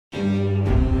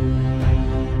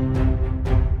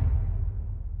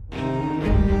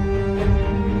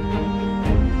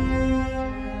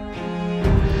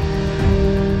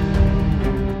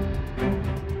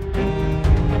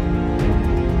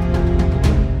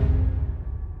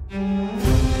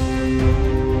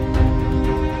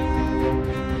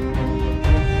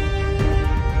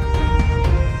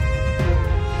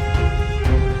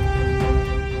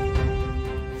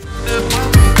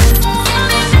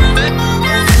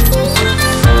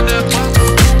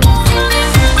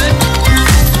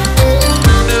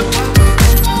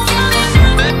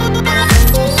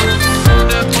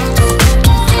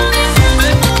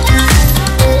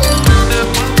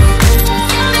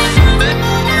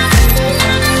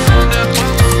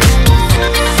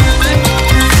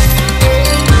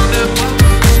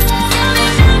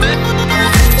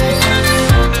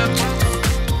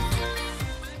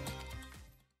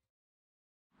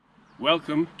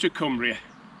welcome to Cumbria.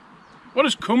 What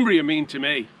does Cumbria mean to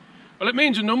me? Well, it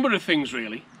means a number of things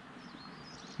really.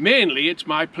 Mainly it's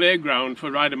my playground for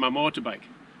riding my motorbike.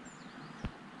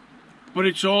 But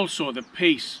it's also the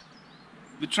peace,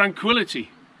 the tranquility,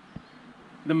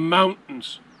 the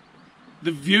mountains,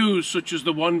 the views such as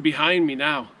the one behind me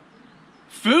now,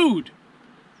 food,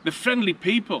 the friendly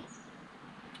people.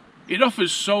 It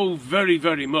offers so very,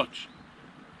 very much.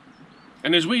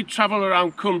 And as we travel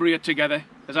around Cumbria together,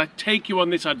 as I take you on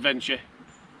this adventure,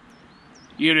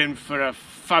 you're in for a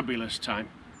fabulous time.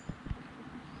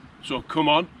 So come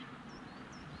on,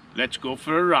 let's go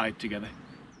for a ride together.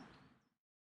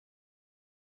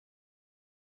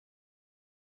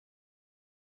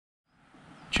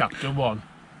 Chapter 1.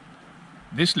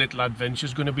 This little adventure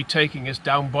is going to be taking us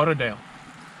down Borrowdale,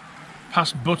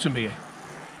 past Buttermere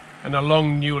and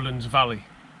along Newlands Valley.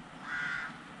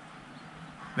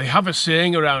 They have a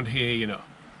saying around here, you know,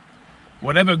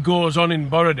 whatever goes on in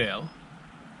Borrowdale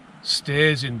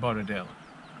stays in Borrowdale.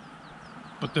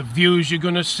 But the views you're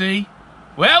going to see,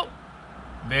 well,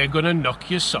 they're going to knock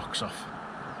your socks off.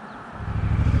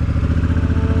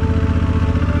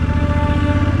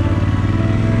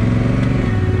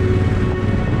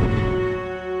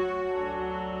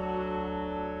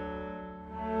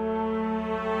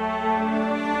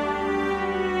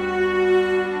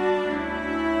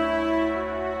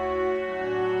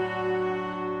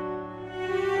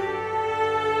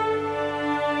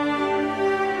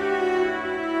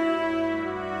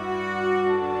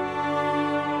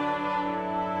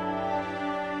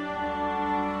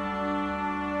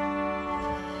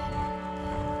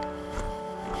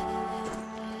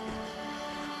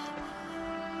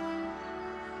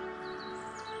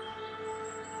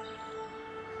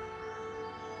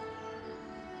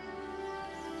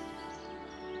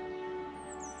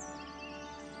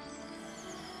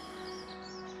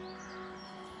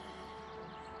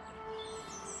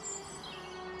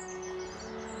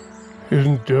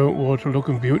 Isn't Derwentwater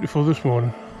looking beautiful this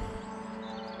morning?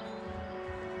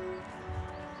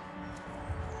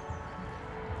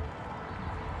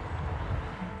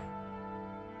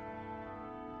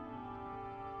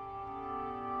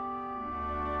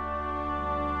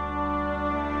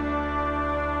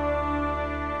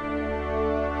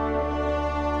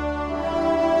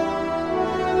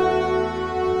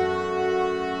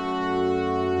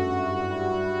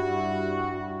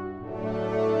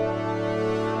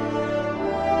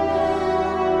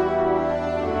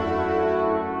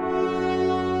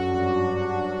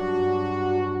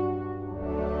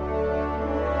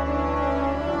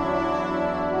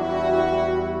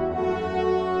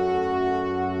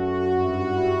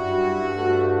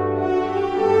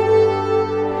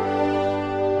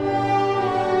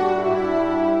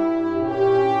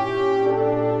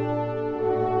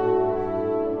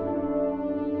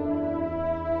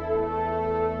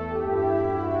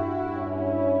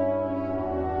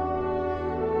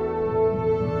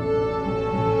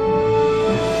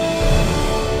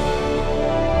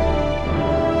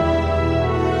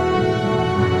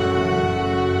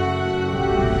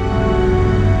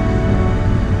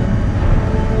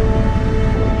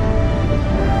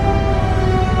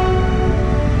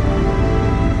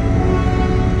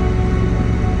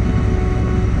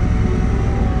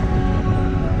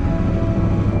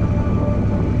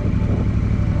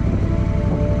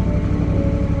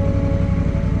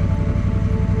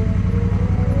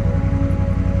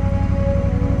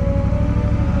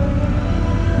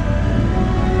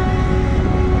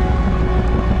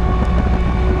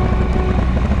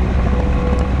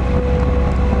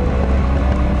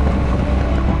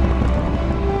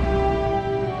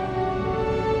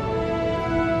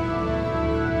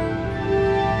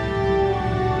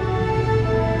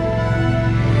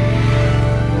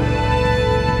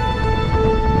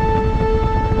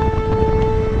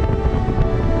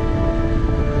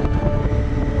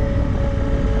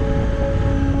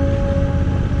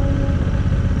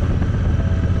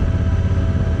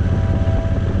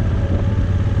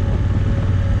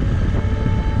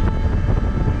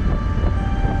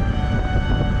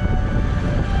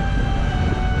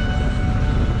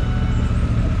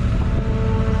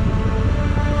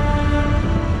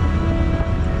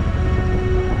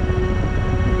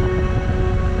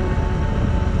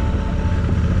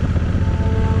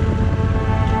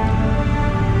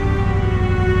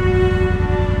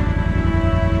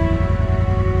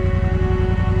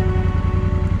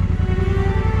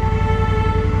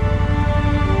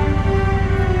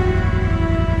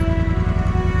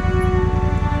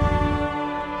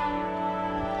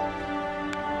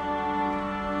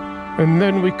 And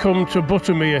then we come to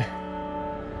Buttermere,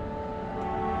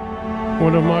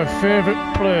 one of my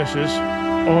favourite places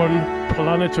on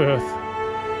planet Earth.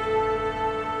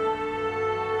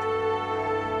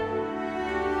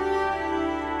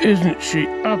 Isn't she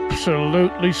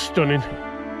absolutely stunning?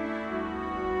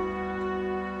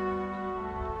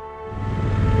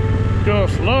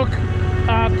 Just look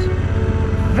at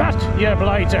that, you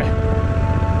blighter.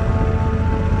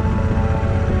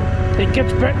 It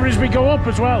gets better as we go up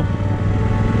as well.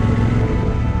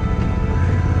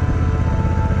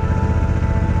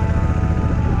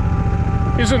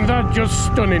 Isn't that just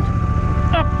stunning?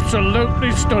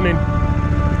 Absolutely stunning.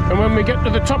 And when we get to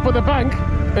the top of the bank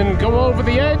and go over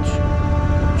the edge,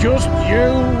 just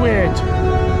you wait.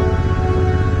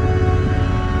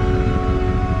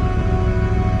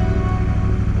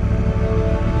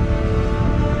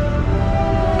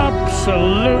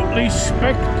 Absolutely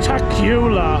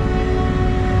spectacular.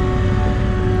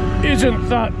 Isn't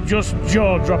that just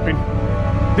jaw-dropping?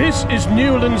 This is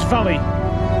Newlands Valley,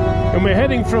 and we're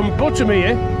heading from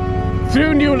Buttermere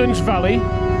through Newlands Valley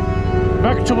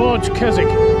back towards Keswick.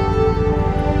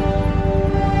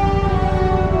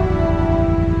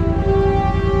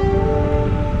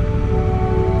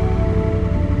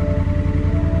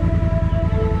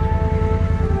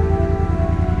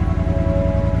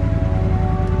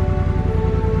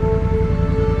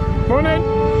 Morning.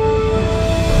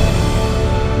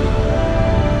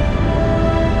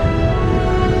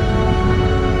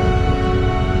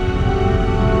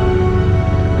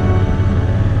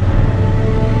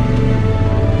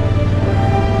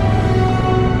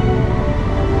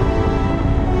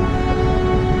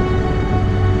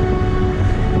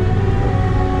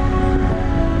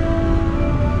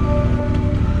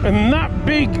 And that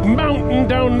big mountain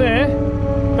down there,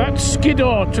 that's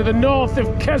Skiddaw to the north of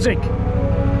Keswick.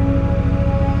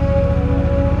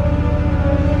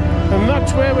 And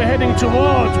that's where we're heading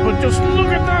towards, but just look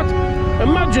at that!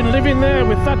 Imagine living there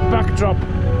with that backdrop.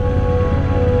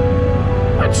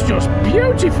 That's just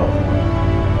beautiful!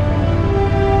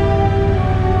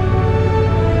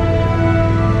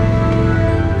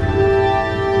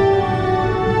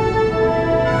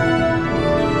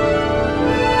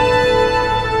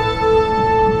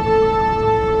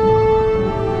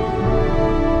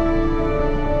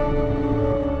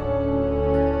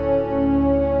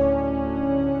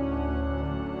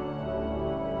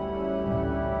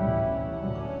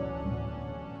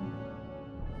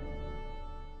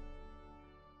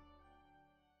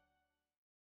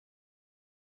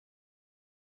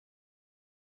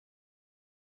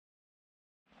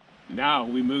 Now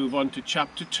we move on to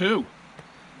chapter 2,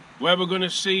 where we're going to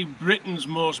see Britain's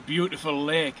most beautiful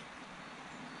lake,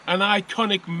 an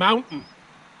iconic mountain,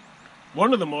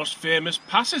 one of the most famous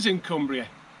passes in Cumbria,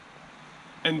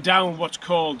 and down what's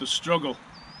called the Struggle.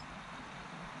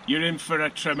 You're in for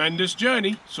a tremendous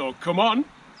journey, so come on,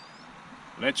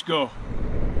 let's go.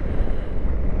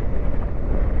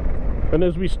 And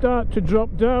as we start to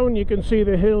drop down, you can see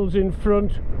the hills in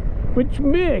front, which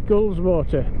make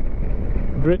Ullswater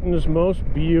Britain's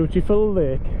most beautiful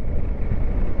lake.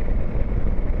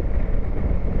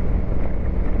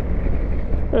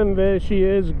 And there she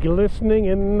is, glistening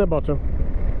in the bottom.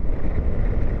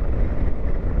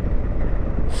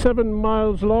 7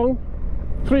 miles long,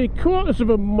 3/4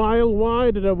 of a mile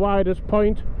wide at her widest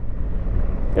point,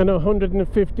 and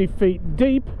 150 feet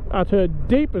deep at her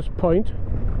deepest point.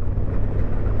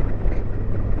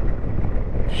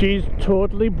 She's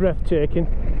totally breathtaking.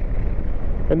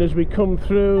 And as we come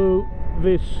through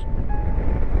this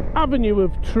avenue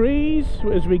of trees,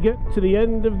 as we get to the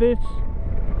end of this,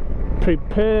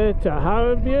 prepare to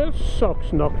have your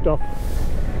socks knocked off.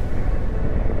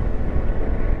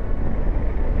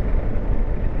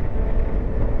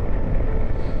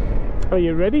 Are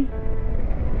you ready?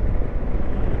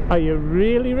 Are you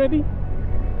really ready?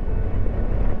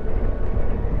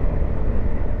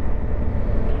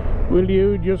 Will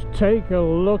you just take a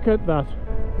look at that?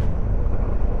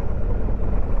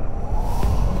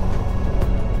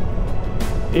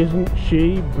 Isn't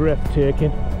she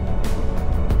breathtaking?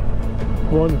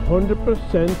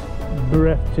 100%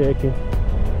 breathtaking.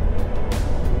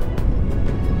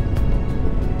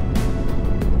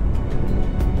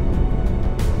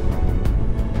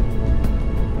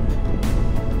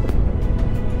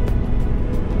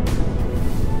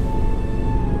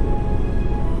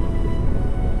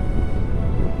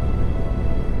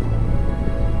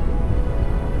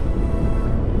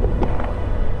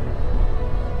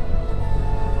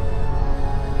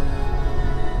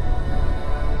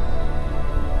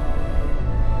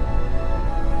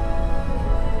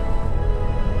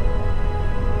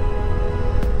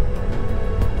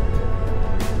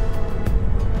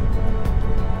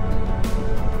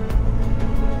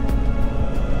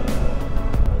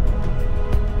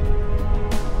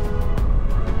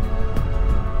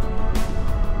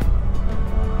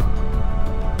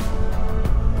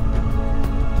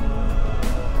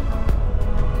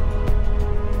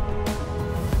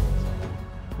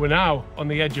 now on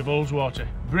the edge of Ullswater,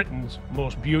 Britain's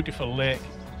most beautiful lake.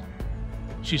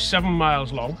 She's 7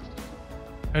 miles long.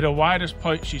 At her widest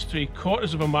point she's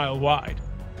 3/4 of a mile wide,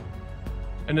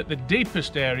 and at the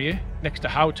deepest area next to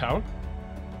Howtown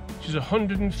she's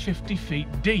 150 feet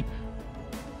deep.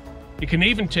 You can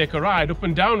even take a ride up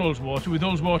and down Ullswater with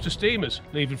Ullswater steamers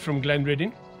leaving from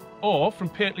Glenridding or from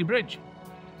Pateley Bridge.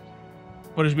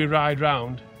 But as we ride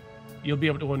round, you'll be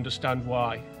able to understand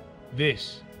why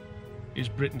this is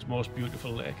Britain's most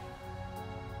beautiful lake.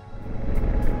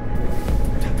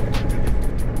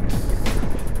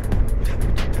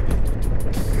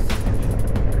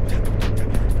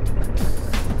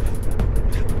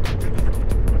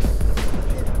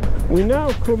 We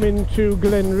now come into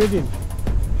Glenridding.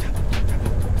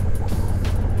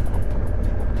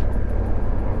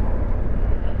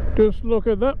 Just look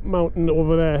at that mountain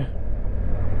over there.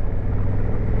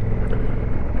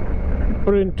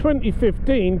 But in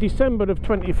 2015, December of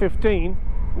 2015,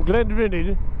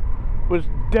 Glenridding was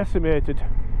decimated.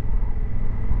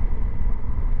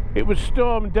 It was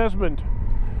Storm Desmond.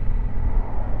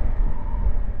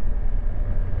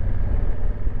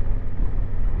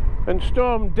 And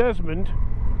Storm Desmond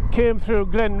came through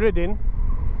Glenridding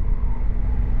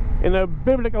in a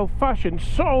biblical fashion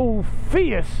so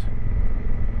fierce.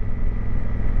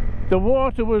 The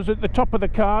water was at the top of the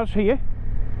cars here,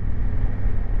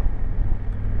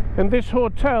 and this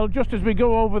hotel, just as we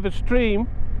go over the stream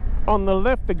on the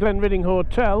left, the Glenridding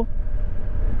Hotel,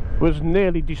 was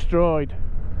nearly destroyed.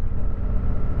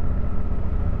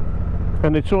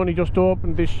 And it's only just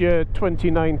opened this year,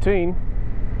 2019,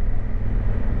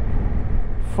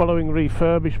 following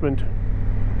refurbishment.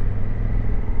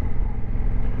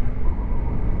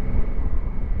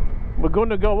 We're going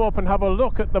to go up and have a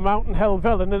look at the Mountain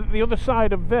Helvellyn, and at the other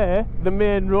side of there, the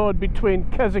main road between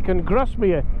Keswick and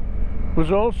Grasmere was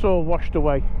also washed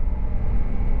away.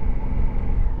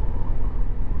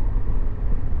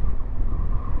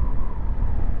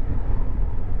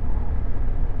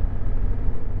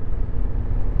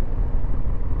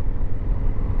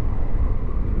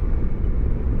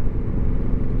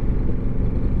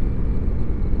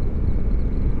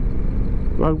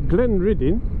 Well,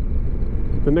 Glenridding,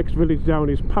 the next village down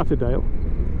is Patterdale,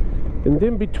 and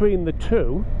in between the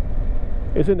two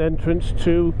is an entrance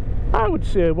to, I would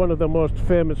say, one of the most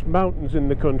famous mountains in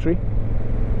the country,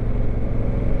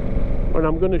 and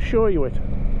I'm going to show you it.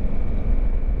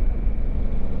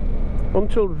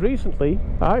 Until recently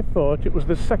I thought it was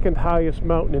the second highest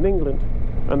mountain in England,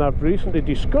 and I've recently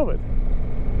discovered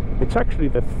it's actually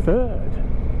the third.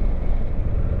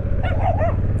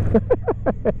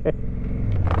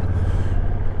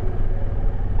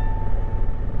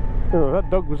 Oh, that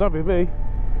dog was having me.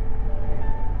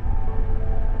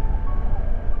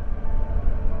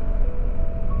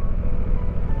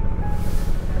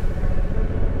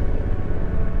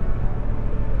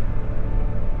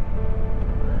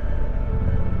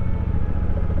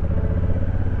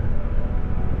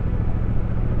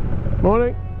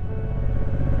 Morning.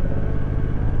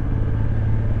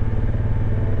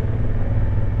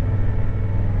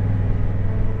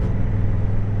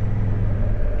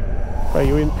 Are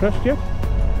you impressed yet?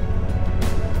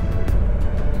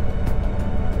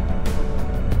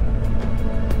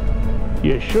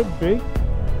 You should be,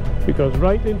 because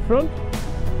right in front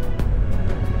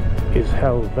is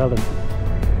Helvellyn.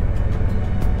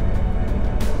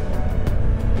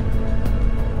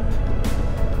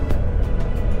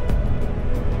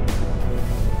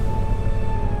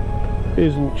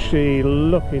 Isn't she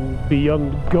looking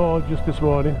beyond gorgeous this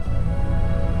morning?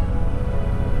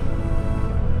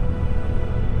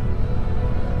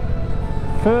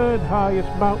 Third highest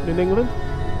mountain in England.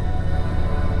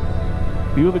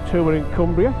 The other two are in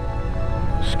Cumbria,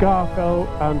 Scafell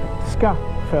and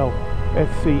Scafell,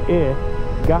 S-C-A,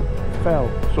 Gaffell,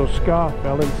 so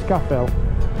Scafell and Scafell.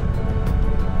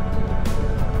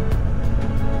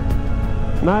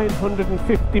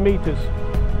 950 metres.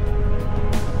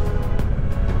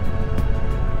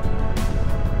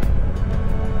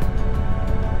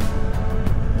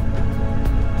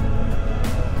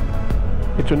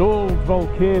 It's an old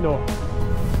volcano.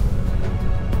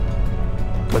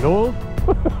 An old?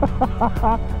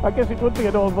 I guess it would be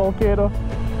an old volcano.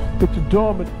 It's a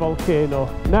dormant volcano.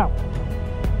 Now,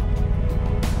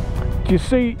 do you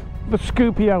see the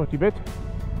scoopy outy bit?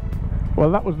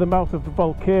 Well, that was the mouth of the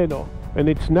volcano, and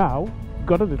it's now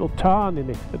got a little tarn in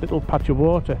it, a little patch of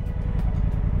water.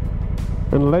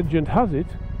 And legend has it,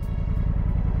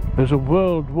 there's a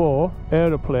World War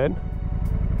aeroplane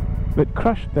that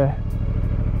crashed there.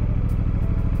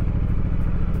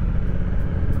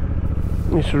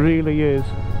 This really is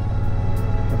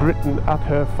Britain at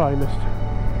her finest.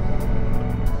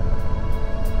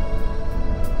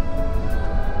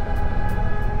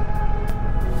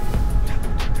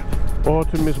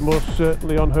 Autumn is most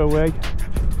certainly on her way.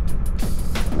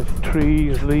 The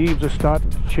trees' leaves are starting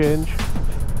to change.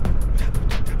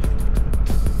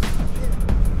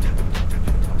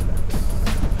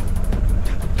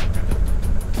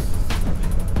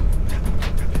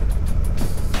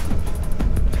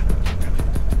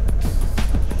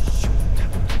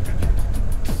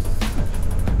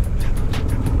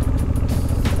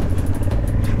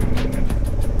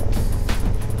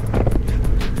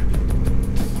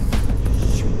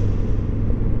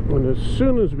 As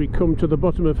soon as we come to the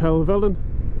bottom of Helvellyn,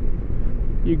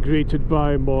 you're greeted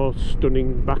by more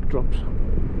stunning backdrops.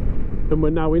 And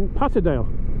we're now in Patterdale.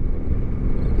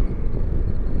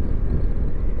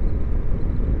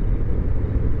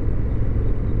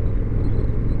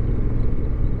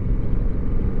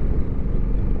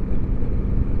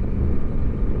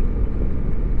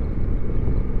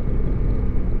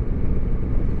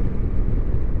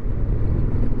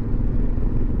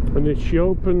 And as she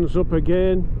opens up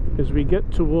again, as we get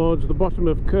towards the bottom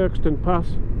of Kirkstone Pass,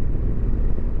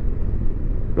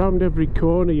 round every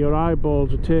corner your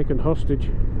eyeballs are taken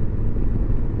hostage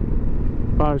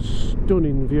by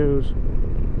stunning views.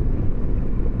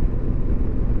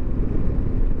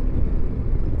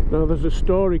 Now there's a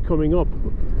story coming up,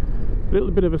 a little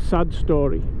bit of a sad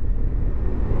story,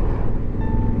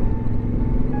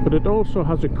 but it also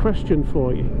has a question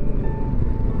for you.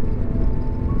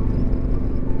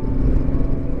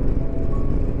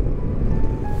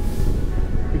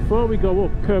 Before we go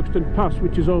up Kirkstone Pass,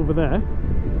 which is over there,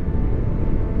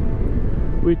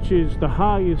 which is the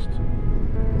highest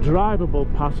drivable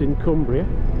pass in Cumbria,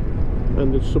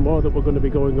 and there's some more that we're going to be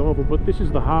going over, but this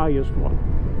is the highest one.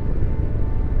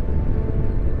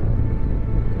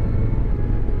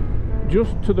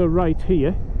 Just to the right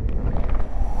here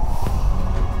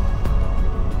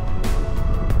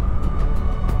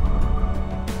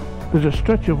there's a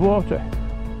stretch of water.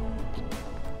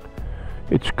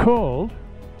 It's called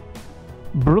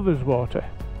Brothers Water.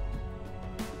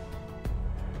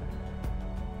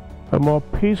 A more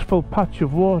peaceful patch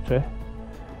of water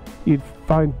you'd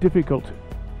find difficult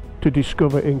to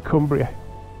discover in Cumbria.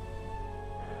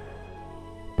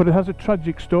 But it has a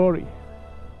tragic story.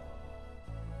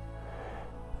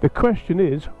 The question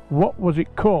is, what was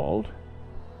it called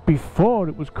before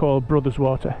it was called Brothers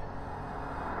Water?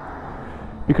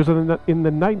 Because in the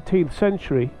 19th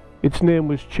century its name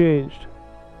was changed,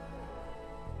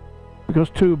 because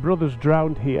two brothers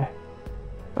drowned here,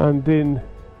 and in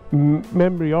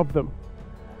memory of them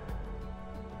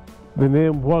the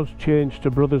name was changed to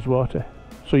Brothers Water.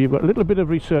 So you've got a little bit of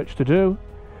research to do.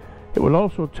 It will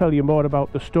also tell you more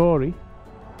about the story,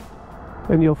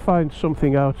 and you'll find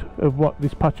something out of what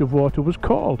this patch of water was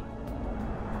called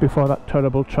before that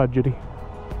terrible tragedy.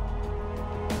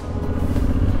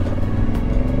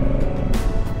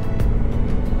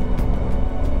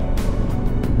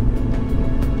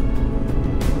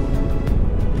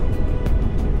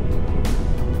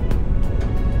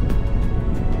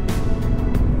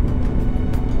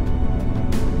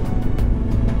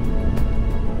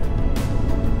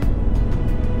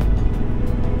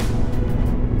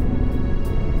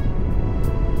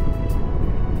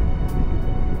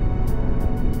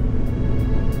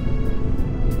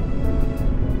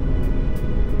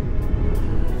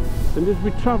 And as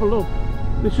we travel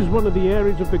up, this is one of the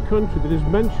areas of the country that is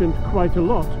mentioned quite a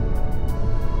lot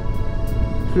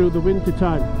through the winter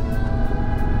time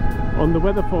on the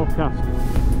weather forecast.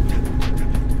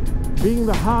 Being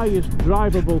the highest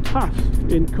drivable pass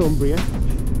in Cumbria,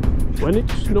 when it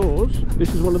snows,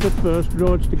 this is one of the first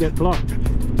roads to get blocked,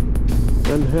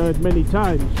 and heard many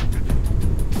times,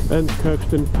 and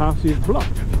Kirkstone Pass is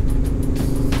blocked.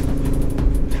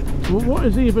 But what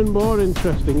is even more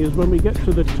interesting is when we get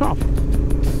to the top,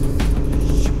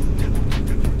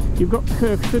 you've got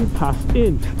Kirkstone Pass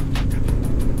Inn.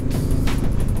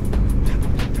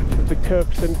 The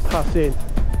Kirkstone Pass Inn.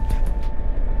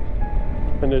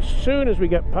 And as soon as we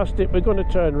get past it, we're going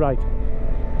to turn right.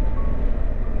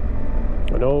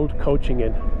 An old coaching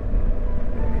inn.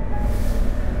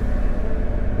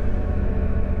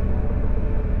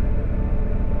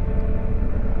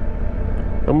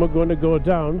 And we're going to go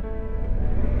down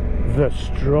the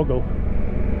Struggle.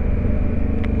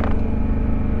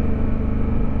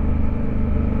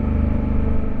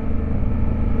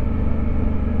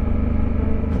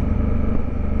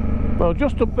 Well,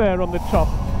 just up there on the top,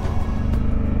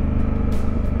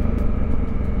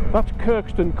 that's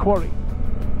Kirkstone Quarry.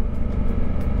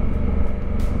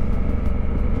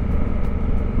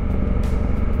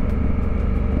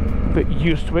 That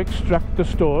used to extract the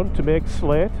stone to make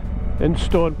slate and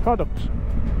stone products.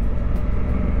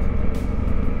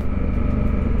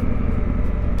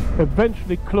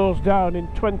 eventually closed down in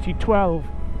 2012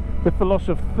 with the loss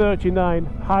of 39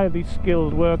 highly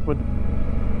skilled workmen.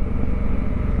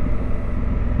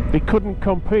 They couldn't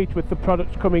compete with the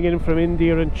products coming in from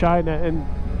India and China and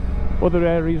other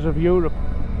areas of Europe.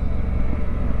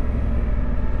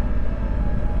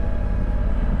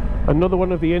 Another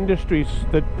one of the industries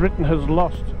that Britain has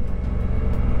lost.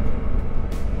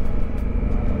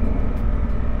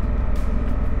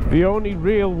 The only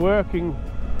real working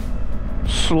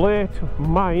slate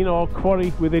mine or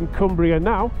quarry within Cumbria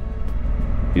now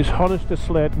is Honister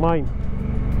Slate Mine.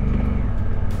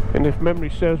 And if memory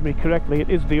serves me correctly, it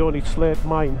is the only slate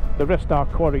mine. The rest are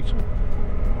quarries.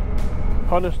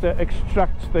 Honister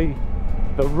extracts the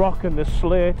rock and the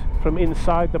slate from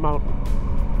inside the mountain,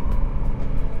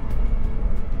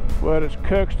 whereas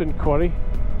Kirkstone Quarry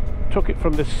took it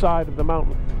from the side of the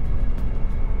mountain.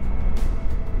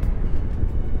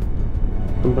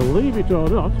 And believe it or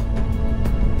not,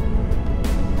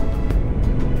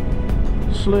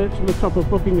 slates on the top of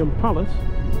Buckingham Palace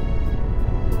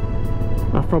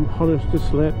are from Honister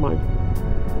Slate Mine.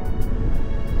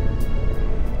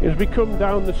 As we come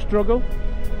down the Struggle,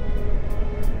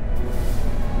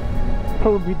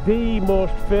 probably the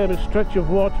most famous stretch of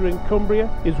water in Cumbria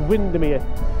is Windermere.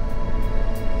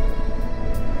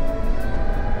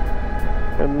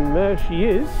 And there she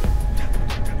is,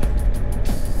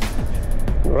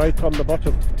 right on the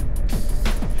bottom.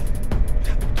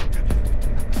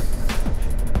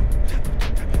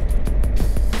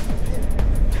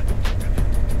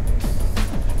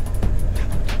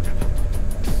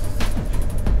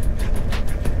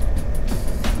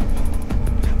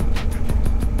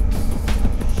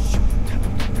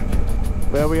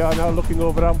 There we are now, looking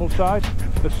over Ambleside,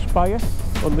 the spire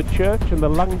on the church and the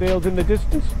Langdales in the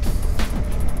distance.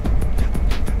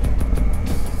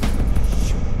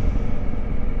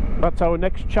 That's our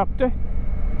next chapter.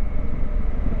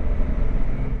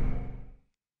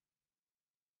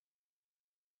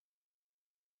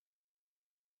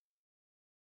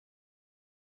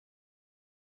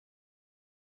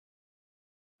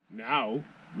 Now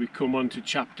we come on to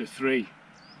chapter 3.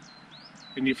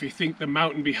 And if you think the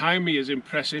mountain behind me is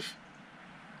impressive,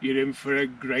 you're in for a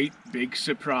great big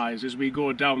surprise as we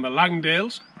go down the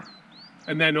Langdales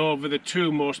and then over the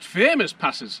two most famous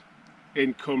passes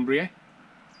in Cumbria,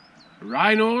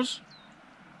 Wrynose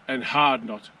and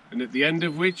Hardknott, and at the end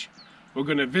of which we're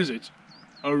going to visit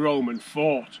a Roman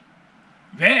fort.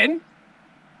 Then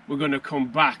we're going to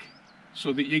come back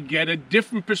so that you get a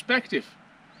different perspective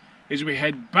as we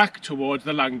head back towards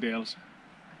the Langdales.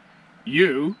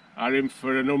 You are in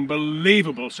for an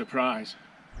unbelievable surprise.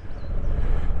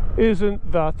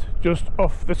 Isn't that just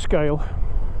off the scale?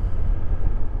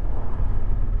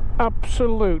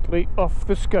 Absolutely off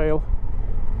the scale.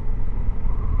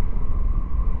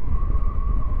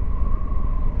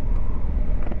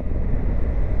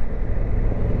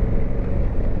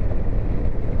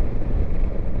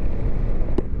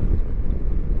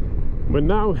 We're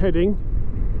now heading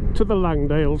to the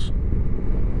Langdales,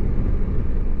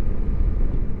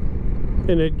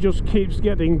 and it just keeps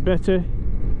getting better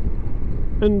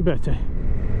and better.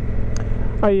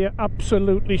 Are you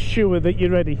absolutely sure that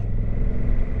you're ready?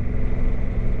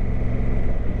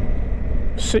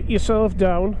 Sit yourself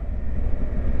down.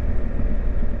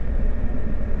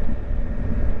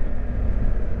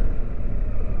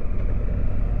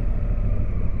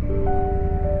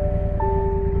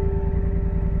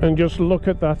 And just look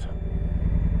at that.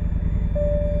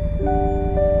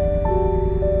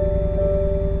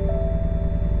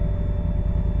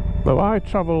 Now I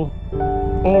travel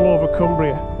all over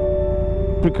Cumbria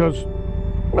because,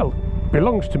 well, it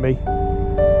belongs to me.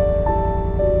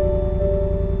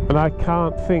 And I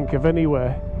can't think of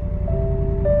anywhere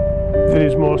that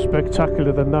is more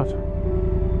spectacular than that.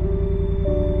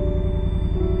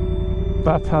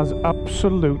 That has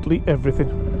absolutely everything.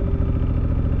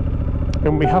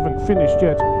 And we haven't finished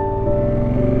yet.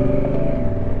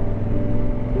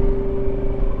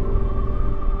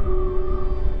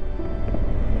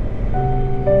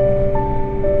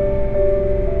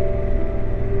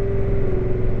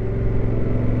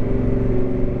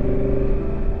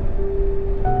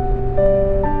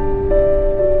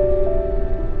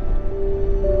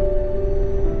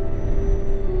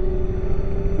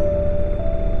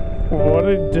 What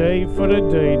a day for a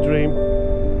daydream.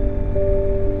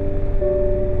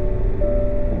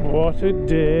 What a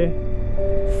day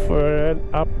for an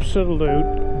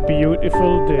absolute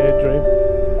beautiful daydream.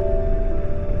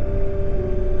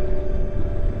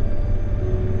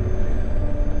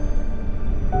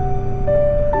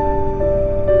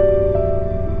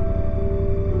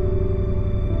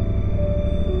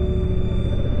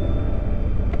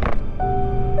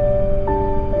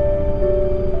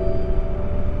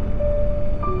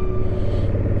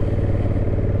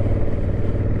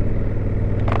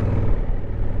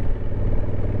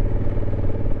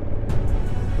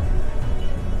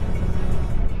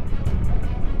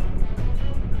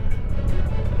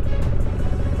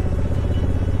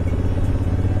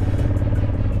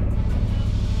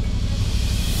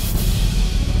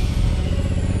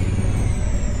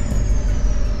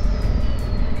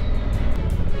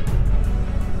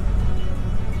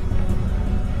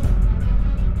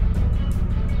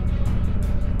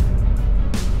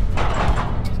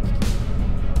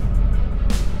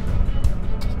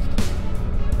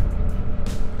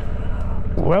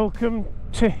 Welcome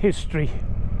to history.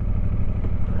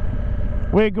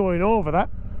 We're going over that.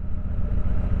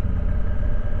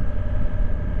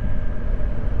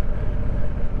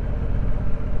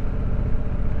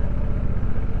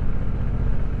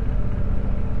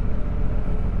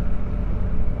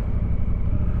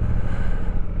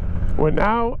 We're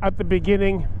now at the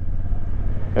beginning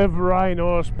of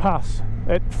Wrynose Pass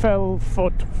at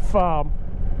Fellfoot Farm.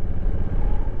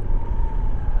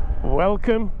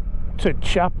 Welcome to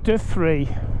Chapter 3.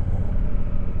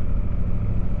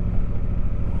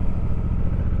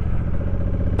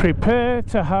 Prepare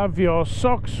to have your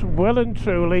socks well and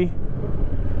truly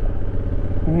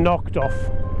knocked off.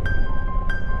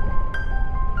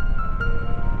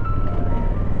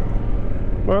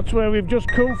 That's where we've just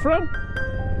come from,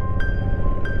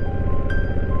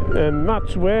 and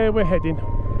that's where we're heading.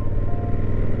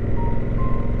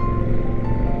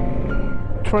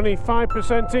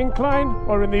 25% incline,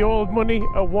 or in the old money,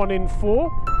 a 1 in 4.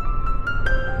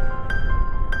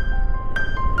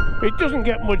 It doesn't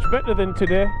get much better than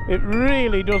today. It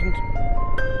really doesn't.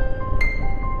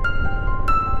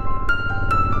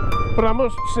 But I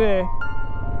must say,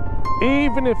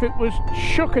 even if it was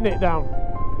chucking it down,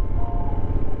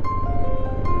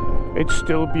 it's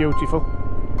still beautiful.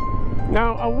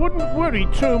 Now, I wouldn't worry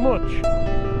too much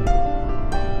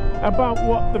about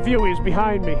what the view is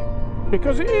behind me,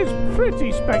 because it is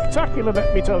pretty spectacular,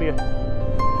 let me tell you.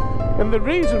 And the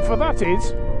reason for that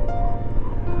is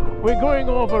we're going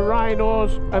over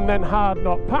Wrynose and then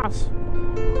Hardknott Pass,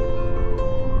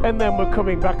 and then we're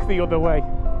coming back the other way.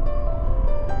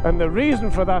 And the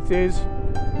reason for that is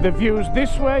the views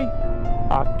this way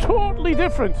are totally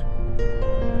different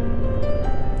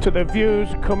to the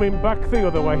views coming back the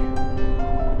other way.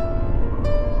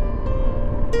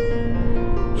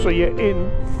 So you're in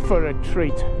for a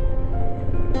treat.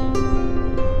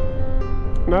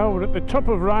 Now we're at the top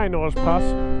of Wrynose Pass.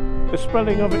 The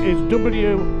spelling of it is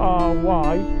W-R-Y-N-O-S-E.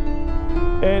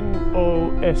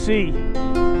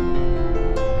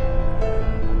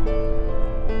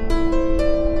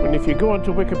 And if you go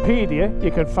onto Wikipedia,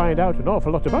 you can find out an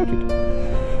awful lot about it.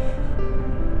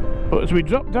 But as we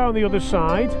drop down the other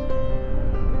side,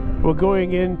 we're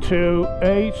going into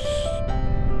a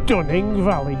stunning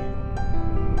valley.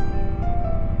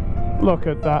 Look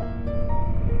at that.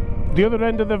 The other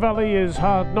end of the valley is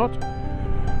Hardknott,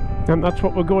 and that's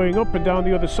what we're going up and down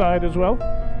the other side as well.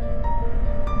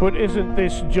 But isn't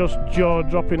this just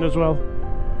jaw-dropping as well?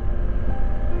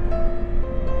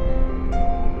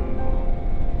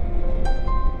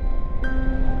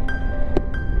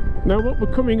 Now what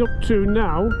we're coming up to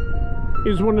now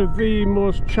is one of the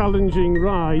most challenging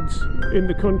rides in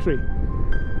the country.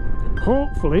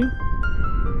 Hopefully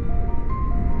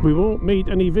we won't meet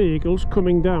any vehicles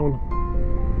coming down.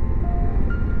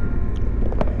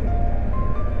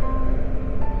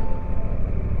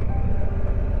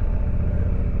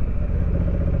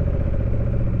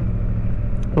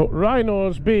 But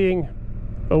Wrynose being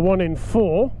a 1 in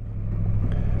 4,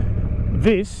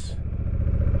 this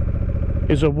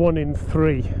is a 1 in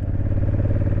 3.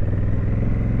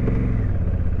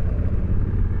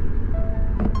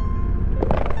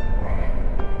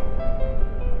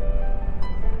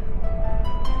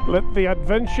 Let the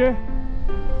adventure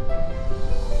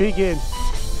begin.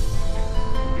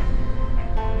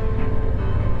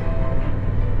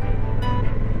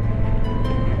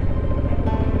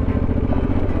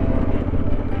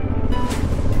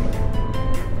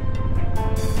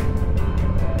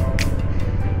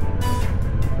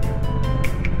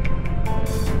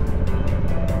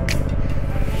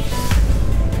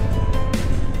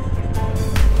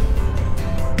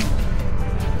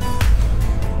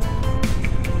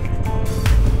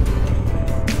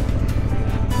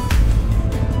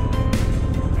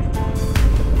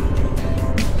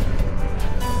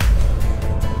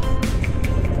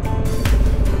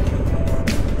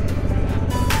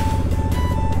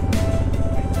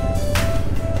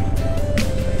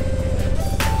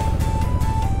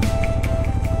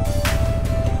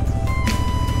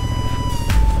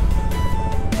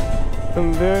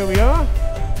 And there we are.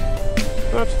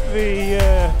 That's the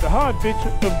hard bit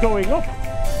of going up.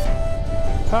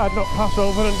 Hardknott Pass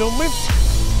over and done with.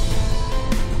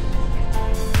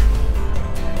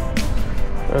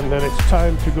 And then it's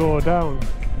time to go down.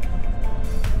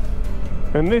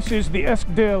 And this is the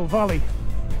Eskdale Valley.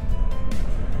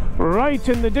 Right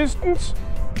in the distance,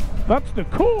 that's the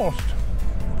coast.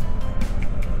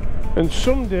 And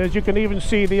some days you can even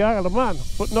see the Isle of Man,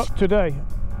 but not today.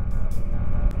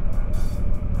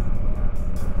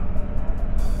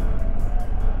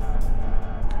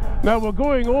 Now we're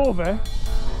going over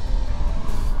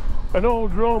an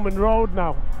old Roman road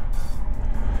now.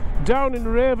 down in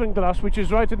Ravenglass, which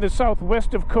is right in the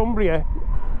southwest of Cumbria,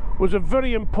 was a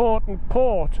very important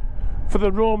port for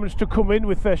the Romans to come in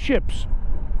with their ships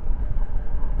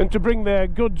and to bring their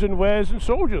goods and wares and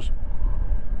soldiers.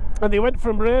 And they went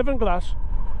from Ravenglass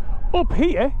up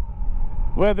here,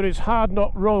 where there is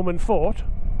Hardknott Roman fort,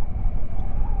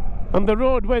 and the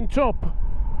road went up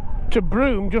to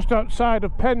Broome, just outside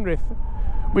of Penrith,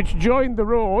 which joined the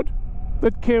road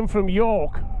that came from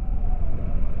York.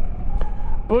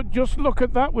 But just look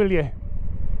at that, will you?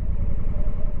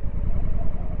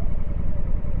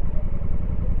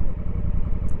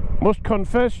 Must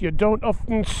confess, you don't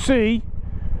often see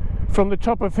from the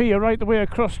top of here right the way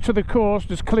across to the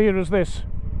coast as clear as this.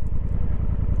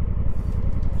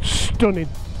 Stunning.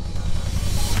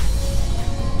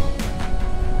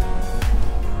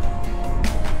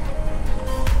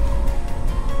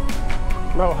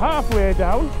 Now halfway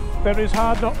down there is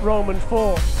Hardknott Roman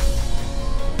fort,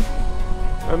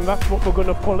 and that's what we're going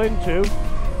to pull into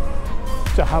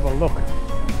to have a look.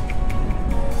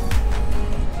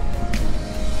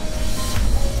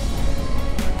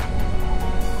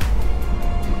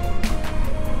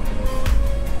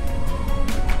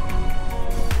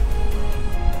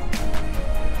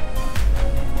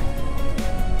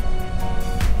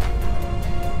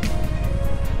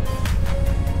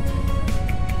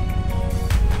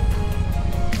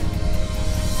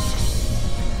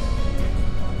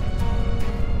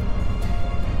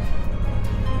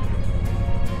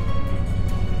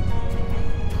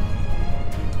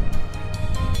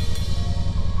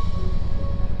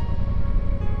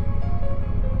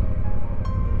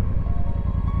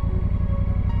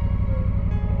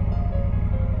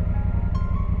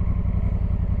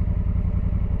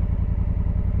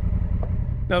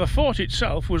 Now the fort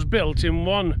itself was built in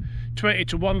 120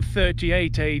 to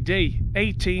 138 AD,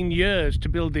 18 years to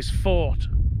build this fort.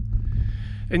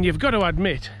 And you've got to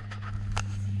admit,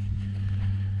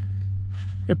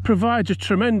 it provides a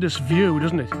tremendous view,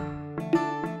 doesn't it?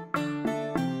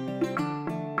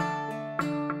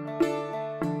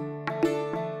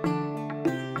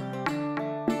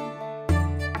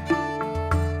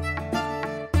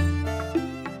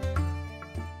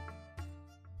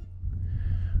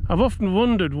 I've often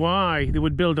wondered why they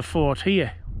would build a fort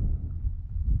here.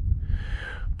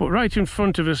 But right in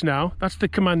front of us now, that's the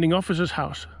commanding officer's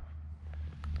house.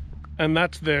 And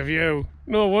that's the view.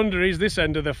 No wonder he's this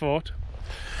end of the fort.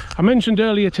 I mentioned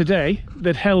earlier today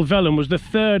that Helvellyn was the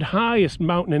third highest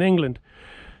mountain in England,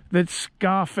 that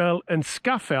Scafell and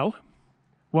Scafell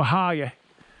were higher.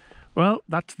 Well,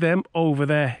 that's them over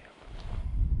there.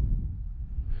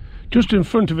 Just in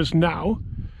front of us now,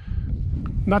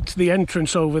 that's the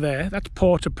entrance over there, that's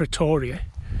Porta Pretoria,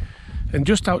 and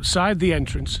just outside the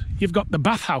entrance you've got the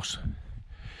bathhouse.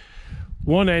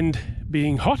 One end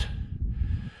being hot,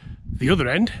 the other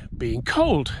end being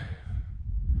cold.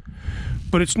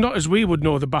 But it's not as we would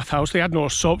know the bathhouse. They had no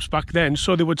soaps back then,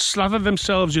 so they would slather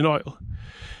themselves in oil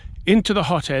into the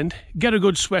hot end, get a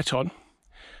good sweat on,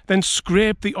 then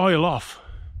scrape the oil off,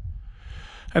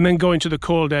 and then go into the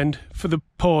cold end for the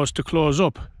pores to close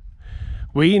up.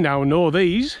 We now know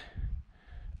these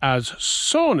as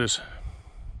saunas.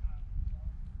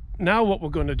 Now what we're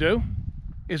going to do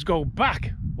is go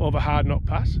back over Hardknott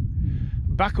Pass,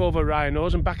 back over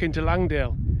Wrynose and back into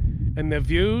Langdale. And the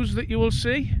views that you will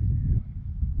see,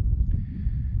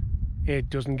 it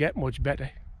doesn't get much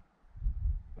better.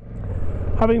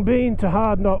 Having been to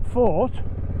Hardknott Fort,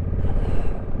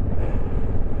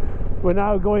 we're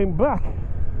now going back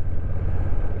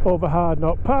over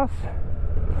Hardknott Pass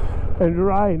and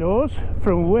Wrynose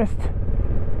from west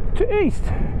to east,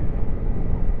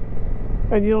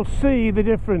 and you'll see the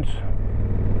difference.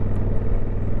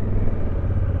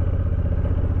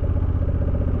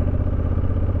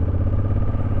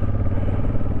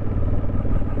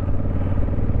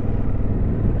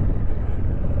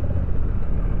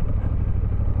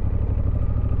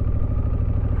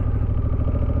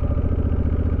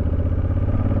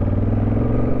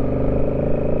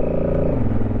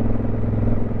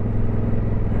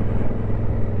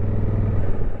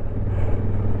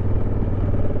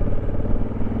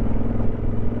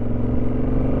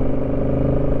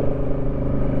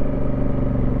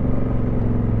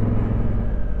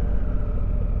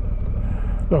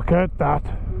 Look at that.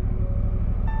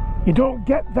 You don't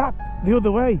get that the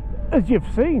other way, as you've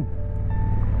seen.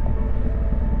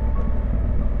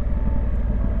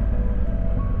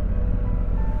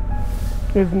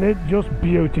 Isn't it just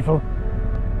beautiful?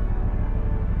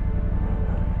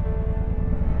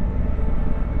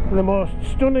 The most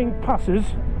stunning passes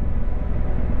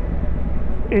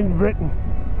in Britain.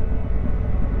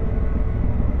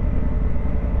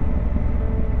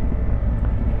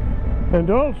 and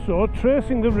also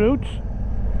tracing the routes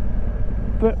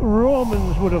that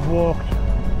Romans would have walked.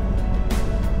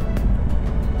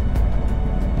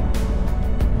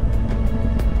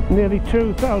 Nearly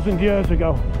 2,000 years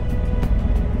ago.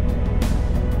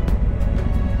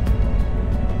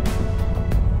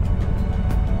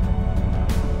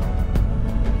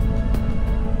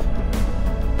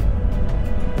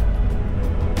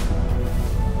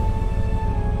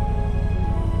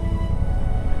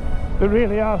 There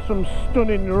really are some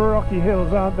stunning rocky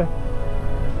hills, aren't there?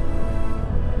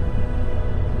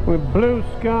 With blue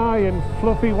sky and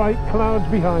fluffy white clouds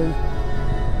behind.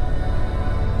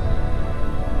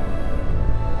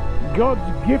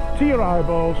 God's gift to your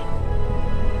eyeballs.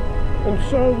 And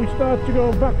so we start to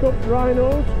go back up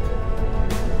Rhinos,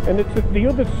 and it's at the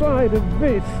other side of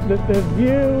this that the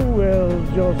view will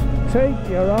just take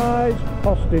your eyes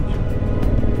hostage.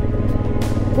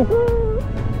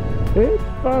 It's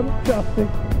fantastic.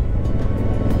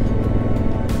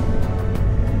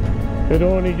 It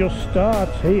only just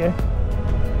starts here.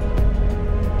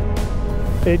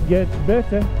 It gets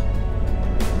better.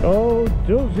 Oh,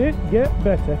 does it get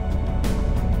better?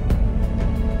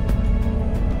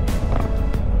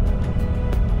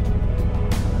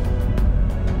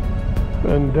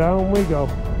 And down we go.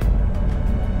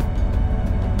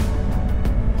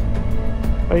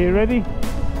 Are you ready?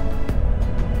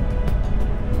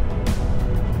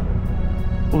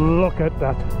 Look at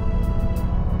that.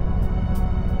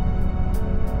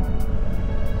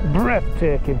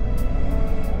 Breathtaking.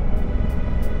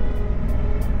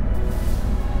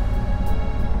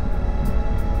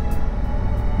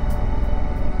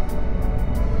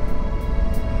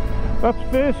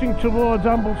 That's facing towards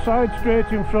Ambleside, straight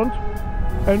in front,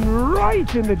 and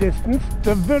right in the distance,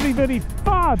 the very, very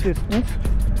far distance,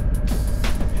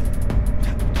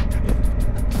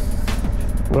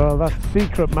 well, that's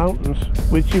Secret Mountains,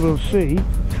 which you will see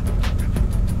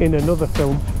in another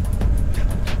film.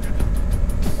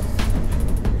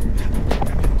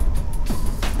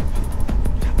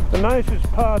 The nicest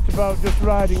part about just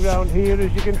riding around here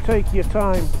is you can take your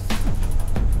time.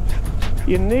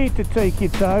 You need to take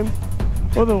your time,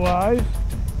 otherwise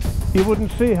you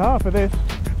wouldn't see half of this.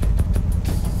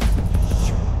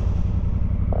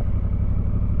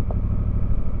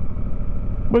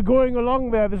 We're going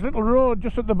along there's a little road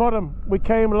just at the bottom. We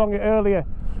came along it earlier,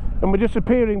 and we're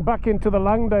disappearing back into the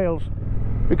Langdales,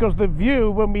 because the view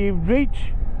when we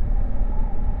reach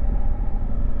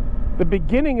the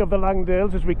beginning of the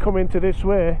Langdales, as we come into this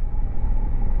way,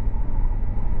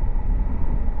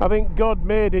 I think God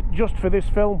made it just for this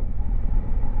film.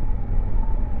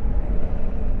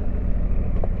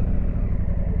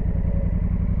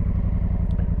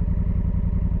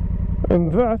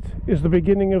 And that is the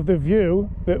beginning of the view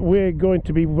that we're going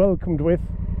to be welcomed with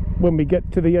when we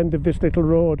get to the end of this little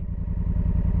road.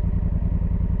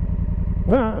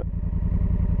 That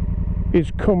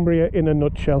is Cumbria in a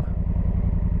nutshell.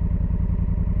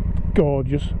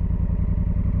 Gorgeous.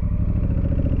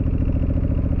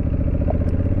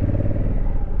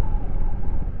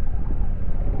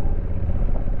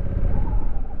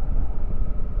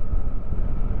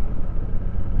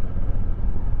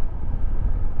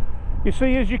 You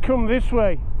see, as you come this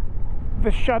way,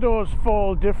 the shadows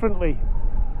fall differently.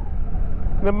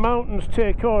 The mountains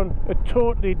take on a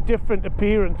totally different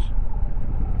appearance.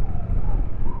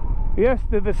 Yes,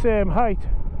 they're the same height,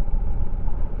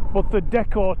 but the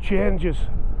decor changes.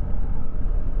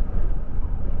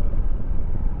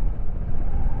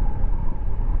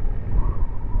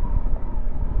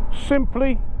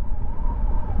 Simply,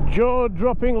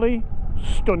 jaw-droppingly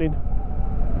stunning.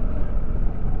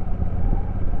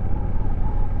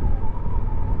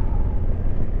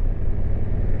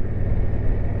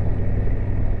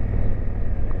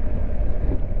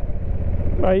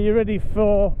 Are you ready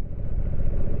for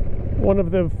one of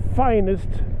the finest,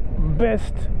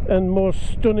 best and most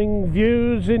stunning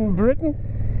views in Britain?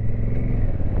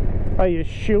 Are you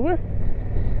sure?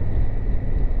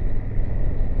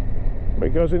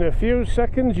 Because in a few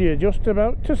seconds you're just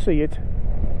about to see it.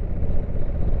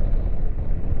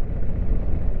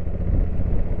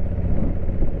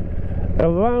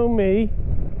 Allow me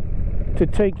to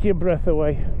take your breath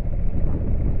away.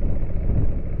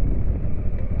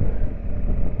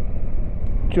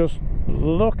 Just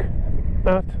look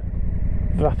at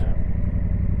that.